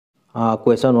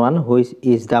Question 1. Which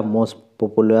is the most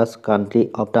populous country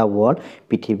of the world?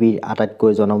 পৃথিৱীৰ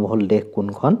আটাইতকৈ জনবহুল দেশ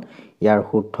কোনখন? ইয়াৰ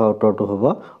শুদ্ধ উত্তৰটো হ'ব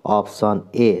অপশ্যন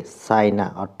এ চাইনা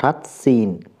অৰ্থাৎ চীন।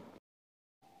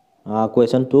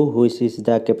 Question 2. Which is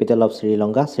the capital of Sri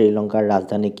Lanka? শ্ৰীলংকাৰ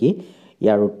ৰাজধানী কি?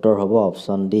 ইয়াৰ উত্তৰ হ'ব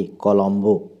option D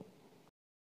Colombo.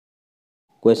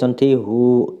 Question 3. Who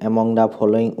among the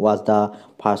following was the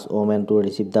first woman to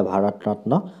receive the Bharat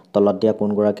Ratna? তলত দিয়া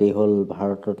কোনগৰাকী হ'ল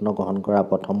ভাৰত ৰত্ন গ্ৰহণ কৰা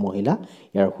প্ৰথম মহিলা?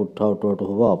 ইয়াৰ শুদ্ধ উত্তৰটো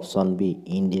হ'ব অপশ্যন বি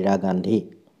ইন্দিৰা গান্ধী।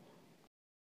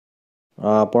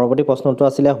 পৰৱৰ্তী প্ৰশ্নটো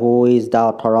আছিলে who is the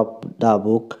author of the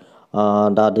book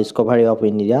the discovery of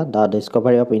India? The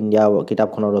discovery of India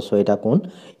কিতাপখনৰ ৰচয়িতা কোন?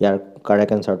 ইয়াৰ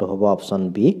কাৰেক্ট এনচাৰটো হ'ব option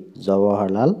B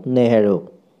Jawaharlal Nehru.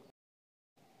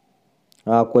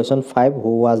 Question 5.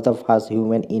 Who was the first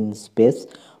human in space?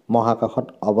 মহাকাশত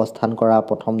অৱস্থান কৰা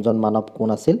প্ৰথমজন মানৱ কোন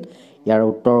আছিল? ইয়াৰ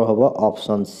উত্তৰ হ'ব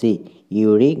অপশ্যন চি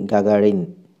ইউৰি গাগাৰিন।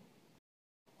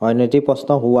 অন্য এটি প্ৰশ্ন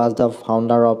হু was the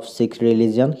founder of Sikh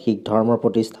religion? Sikh ধৰ্মৰ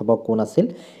প্ৰতিষ্ঠাপক কোন আছিল?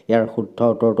 ইয়াৰ শুদ্ধ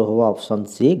উত্তৰটো হ'ব অপশ্যন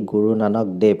চি গুৰু নানক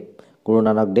দেৱ। গুৰু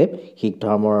নানক দেৱ শিখ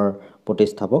ধৰ্মৰ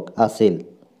প্ৰতিষ্ঠাপক আছিল।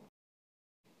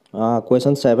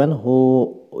 Question 7. Who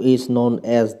is known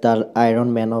as the Iron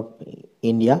Man of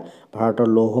India? ভাৰতৰ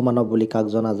লৌহ মানৱ বুলি কাক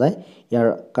জনা যায়? ইয়াৰ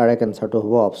কাৰেক্ট এনচাৰটো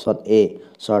হ'ব অপশ্যন এ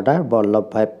চৰ্দাৰ বল্লভ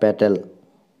ভাই Patel.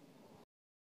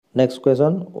 Next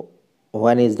question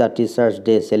When is the Teachers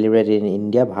Day celebrated in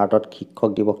India? ভাৰতত শিক্ষক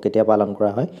দিৱস কেতিয়া পালন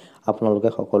কৰা হয়? আপোনালোকে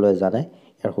সকলোৱে জানে।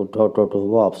 ইয়াৰ শুদ্ধ উত্তৰটো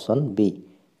হ'ব option B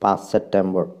 5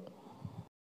 September.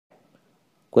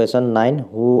 Question 9.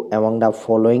 Who among the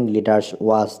following leaders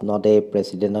was not a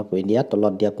president of India?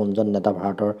 তলত দিয়া কোনজন নেতা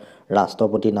ভাৰতৰ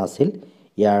ৰাষ্ট্ৰপতি নাছিল?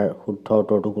 ইয়াৰ শুদ্ধ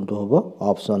উত্তৰটো কোনটো হ'ব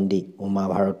option D Uma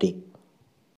Bharati.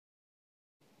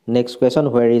 Next question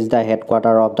Where is the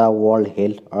headquarter of the World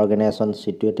Health Organization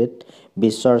situated?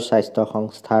 বিশ্বৰ স্বাস্থ্য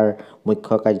সংস্থাৰ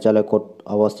মুখ্য কাৰ্যালয় ক'ত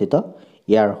অৱস্থিত?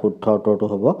 ইয়াৰ শুদ্ধ উত্তৰটো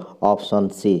হ'ব option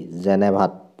C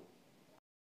জেনেভাত।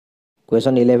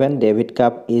 Question 11. Davis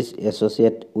Cup is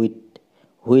associated with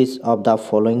which of the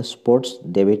following sports?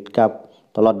 David cup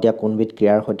তলত দিয়া কোনবিধ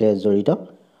ক্ৰীড়াৰ সৈতে জড়িত?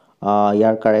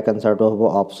 ইয়াৰ কাৰেক্ট এনচাৰটো হ'ব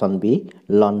option B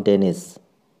lawn tennis.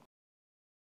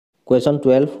 Question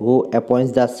 12. Who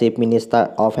appoints the chief minister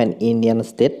of an Indian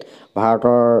state?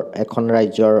 ভাৰতৰ এখন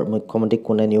ৰাজ্যৰ মুখ্যমন্ত্ৰী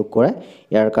কোনে নিয়োগ কৰে?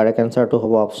 ইয়াৰ কাৰেক্ট এনচাৰটো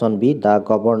হ'ব option B the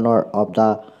governor of the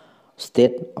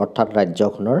state অৰ্থাৎ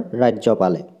ৰাজ্যখনৰ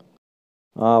ৰাজ্যপালে।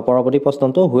 পৰৱৰ্তী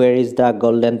প্ৰশ্নটো Where is the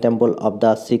Golden Temple of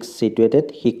the Sikhs situated?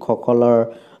 শিখসকলৰ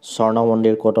স্বৰ্ণ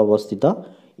মন্দিৰ ক'ত অৱস্থিত?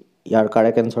 ইয়াৰ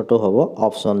কাৰেক্ট এনচাৰটো হ'ব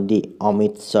option D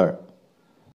Amritsar.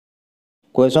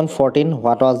 Question 14.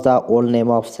 What was the old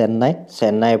name of Chennai?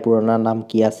 চেন্নাইৰ পুৰণা নাম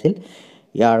কি আছিল?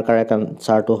 ইয়াৰ কাৰেক্ট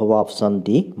এনচাৰটো হ'ব অপশ্যন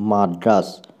ডি মাদ্ৰাছ।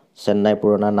 চেন্নাইৰ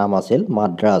পুৰণা নাম আছিল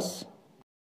Madras.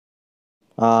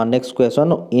 Next question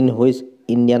in which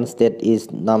Indian state is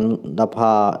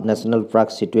Namdapha national park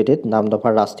situated? Namdapha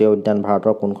ৰাষ্ট্ৰীয় উদ্যান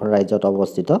ভাৰতৰ কোনখন ৰাজ্যত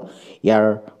অৱস্থিত? ইয়াৰ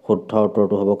শুদ্ধ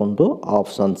উত্তৰটো হ'ব কোনটো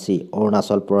option C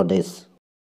Arunachal Pradesh.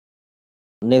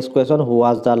 Next question who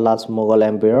was the last Mughal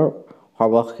empire?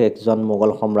 সৰ্বশেষজন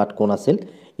Mughal সম্ৰাট কোন আছিল?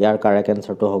 ইয়াৰ কাৰেক্ট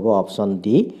এনচাৰটো হ'ব option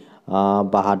D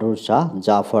Bahadur Shah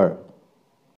Zafar.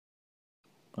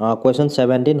 Question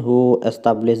 17. Who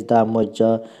established the Maurya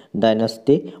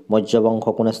dynasty? Maurya বংশ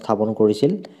কোনে স্থাপন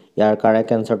কৰিছিল? ইয়াৰ কাৰেক্ট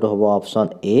এনচাৰটো হ'ব option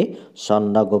A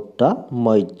Chandragupta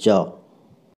Maurya.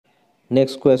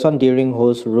 Next question during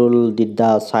হুজ rule did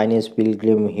the Chinese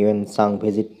pilgrim হিউৱেন-চাং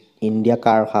visit India?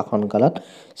 কাৰ শাসনকালত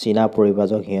চীনা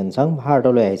পৰিব্ৰাজক হিউৱেন-চাং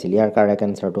ভাৰতলৈ আহিছিল? ইয়াৰ কাৰেক্ট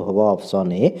এনচাৰটো হ'ব অপশ্যন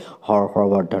এ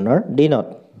হৰ্ষবৰ্ধনৰ দিনত।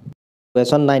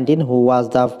 Question 19. Who was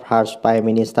the first Prime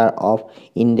Minister of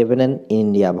Independent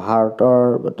India? ভাৰতৰ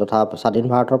তথা স্বাধীন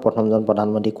ভাৰতৰ প্ৰথমজন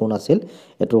প্ৰধানমন্ত্ৰী কোন আছিল?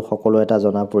 এইটো সকলো এটা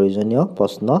জনা প্ৰয়োজনীয়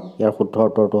প্ৰশ্ন। ইয়াৰ শুদ্ধ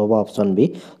উত্তৰটো হ'ব অপশ্যন বি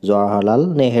জৱাহৰলাল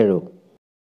নেহেৰু।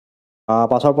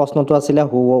 পাছৰ প্ৰশ্নটো আছিলে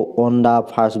হু one the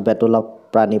first battle of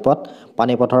Panipat?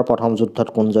 পানিপথৰ প্ৰথম যুদ্ধত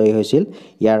কোন জয়ী হৈছিল?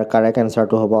 ইয়াৰ কাৰেক্ট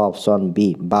এনচাৰটো হ'ব option B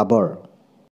Babar.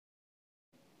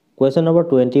 Question number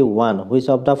 21. Which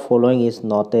of the following is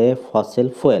not a fossil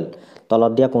fuel?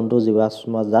 তলত দিয়া কোনটো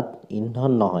জীৱাশ্মজাত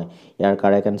ইন্ধন নহয়? ইয়াৰ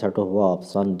কাৰেক্ট এনচাৰটো হ'ব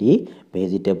অপশ্যন ডি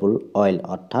ভেজিটেবল অইল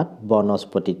অৰ্থাৎ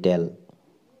বনস্পতি তেল।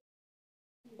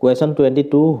 Question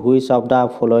 22. Which of the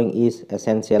following is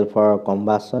essential for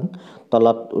combustion?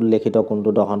 তলত উল্লেখিত কোনটো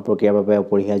দহন প্ৰক্ৰিয়াৰ বাবে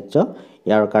অপৰিহাৰ্য?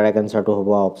 ইয়াৰ কাৰেক্ট এনচাৰটো হ'ব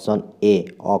option A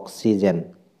oxygen.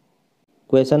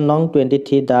 Question nong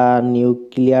 23. The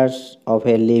nucleus of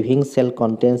a living cell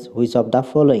contains which of the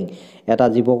following? এটা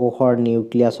জীৱকোষৰ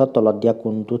নিউক্লিয়াছত তলত দিয়া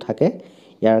কোনটো থাকে?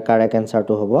 ইয়াৰ কাৰেক্ট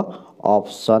এনচাৰটো হ'ব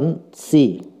অপশ্যন চি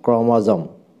ক্ৰমজম।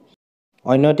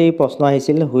 অন্যটি প্ৰশ্ন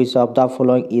আহিছিল which of the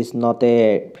following is not a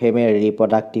female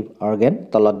reproductive organ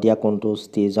তলত দিয়া কোনটো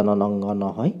স্ত্ৰী জনন অংগ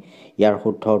নহয় ইয়াৰ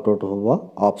শুদ্ধ উত্তৰটো হ'ব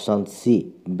অপশ্যন চি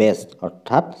বেষ্ট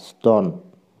অৰ্থাৎ স্তন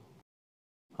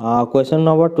question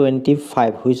number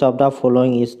 25 which of the following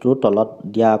is true তলত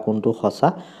দিয়া কোনটো সঁচা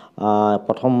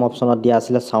প্ৰথম অপশ্যনত দিয়া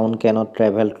আছিলে sound cannot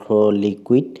travel through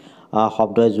liquid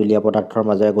শব্দই জুলীয়া পদাৰ্থৰ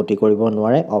মাজেৰে গতি কৰিব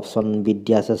নোৱাৰে অপশ্যন বিত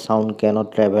দিয়া আছে sound cannot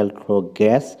travel through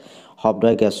gas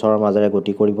শব্দই গেছৰ মাজেৰে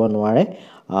গতি কৰিব নোৱাৰে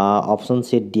অপশ্যন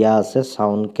চিত দিয়া আছে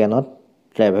sound cannot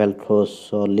travel through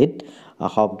solid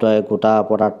শব্দই গোটা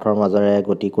পদাৰ্থৰ মাজেৰে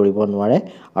গতি কৰিব নোৱাৰে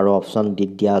আৰু অপশ্যন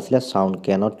ডিত দিয়া আছিলে sound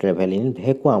cannot travel in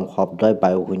vacuum শব্দই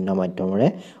বায়ুশূন্য মাধ্যমেৰে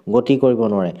গতি কৰিব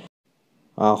নোৱাৰে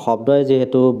শব্দই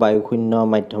যিহেতু বায়ুশূন্য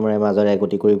মাধ্যমেৰে মাজেৰে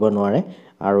গতি কৰিব নোৱাৰে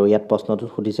আৰু ইয়াত প্ৰশ্নটোত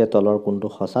সুধিছে তলৰ কোনটো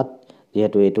সঁচাত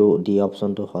যিহেতু এইটো ডি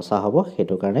অপশ্যনটো সঁচা হ'ব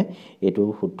সেইটো কাৰণে এইটো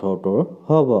শুদ্ধ উত্তৰ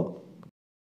হ'ব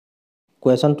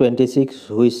Question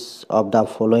 26 Which of the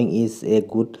following is a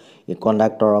good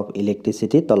conductor of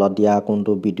electricity তলত দিয়া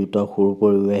কোনটো বিদ্যুতৰ সুৰ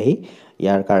পৰিবাহী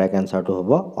ইয়াৰ কাৰেক্ট এনসাৰটো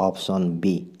হ'ব অপশ্যন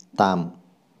বি তাম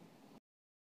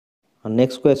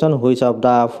Next question Which of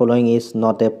the following is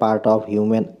not a part of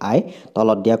human eye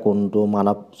তলত দিয়া কোনটো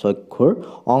মানৱ চক্ষুৰ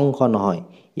অংশ নহয়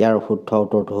ইয়াৰ শুদ্ধ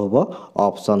উত্তৰটো হ'ব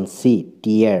অপশ্যন সি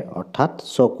টিয়াৰ অৰ্থাৎ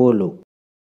চকুলো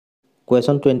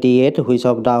Question 28 Which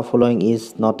of the following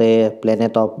is not a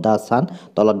planet of the sun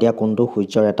তলত দিয়া কোনটো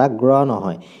সূৰ্যৰ এটা গ্ৰহ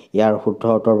নহয় ইয়াৰ শুদ্ধ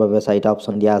উত্তৰৰ বাবে চাৰিটা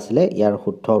অপশ্যন দিয়া আছিল ইয়াৰ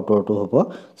শুদ্ধ উত্তৰটো হ'ব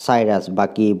সাইৰাছ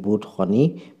বাকি বুধ শনি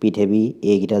পৃথিৱী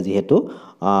এইকেইটা যেহেতু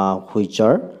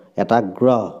সূৰ্যৰ এটা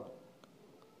গ্ৰহ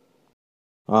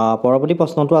পৰৱৰ্তী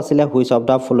প্ৰশ্নটো আছিল Which of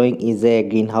the following is a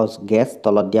greenhouse gas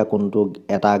তলত দিয়া কোনটো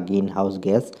এটা greenhouse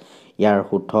gas ইয়াৰ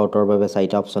শুদ্ধ উত্তৰৰ বাবে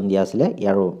চাৰিটা অপশ্যন দিয়া আছিল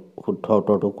ইয়াৰ শুদ্ধ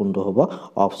উত্তৰটো কোনটো হ'ব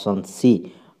অপশ্যন সি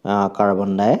কাৰ্বন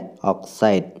ডাই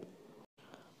অক্সাইড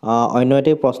অন্য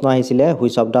এটি প্ৰশ্ন আহিছিল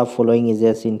Which of the following is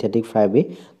a synthetic fabric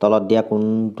তলত দিয়া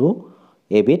কোনটো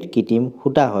এবিধ কৃত্ৰিম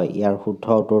সূতা হয় ইয়াৰ শুদ্ধ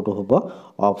উত্তৰটো হ'ব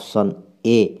অপশ্যন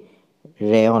এ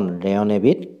ৰেয়ন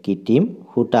এবিধ কৃত্ৰিম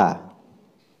সূতা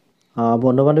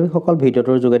বন্ধু বান্ধৱীসকল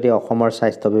ভিডিঅ'টোৰ যোগেদি অসমৰ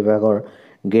স্বাস্থ্য বিভাগৰ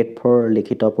গ্ৰেড 4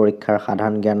 লিখিত পৰীক্ষাৰ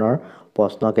সাধাৰণ জ্ঞানৰ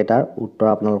প্ৰশ্নকেইটাৰ উত্তৰ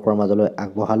আপোনালোকৰ মাজলৈ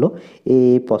আগবঢ়ালোঁ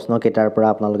এই প্ৰশ্নকেইটাৰ পৰা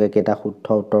আপোনালোকে কেইটা শুদ্ধ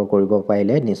উত্তৰ কৰিব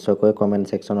পাৰিলে নিশ্চয়কৈ কমেন্ট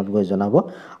সেকশনত গৈ জনাব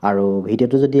আৰু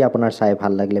ভিডিঅ'টো যদি আপোনাৰ চাই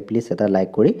ভাল লাগিলে প্লিজ এটা লাইক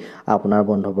কৰি আপোনাৰ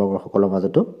বন্ধুবৰ্গৰ সকলৰ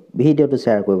মাজতো ভিডিঅ'টো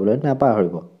শ্বেয়াৰ কৰিবলৈ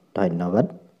নাপাহৰিব ধন্যবাদ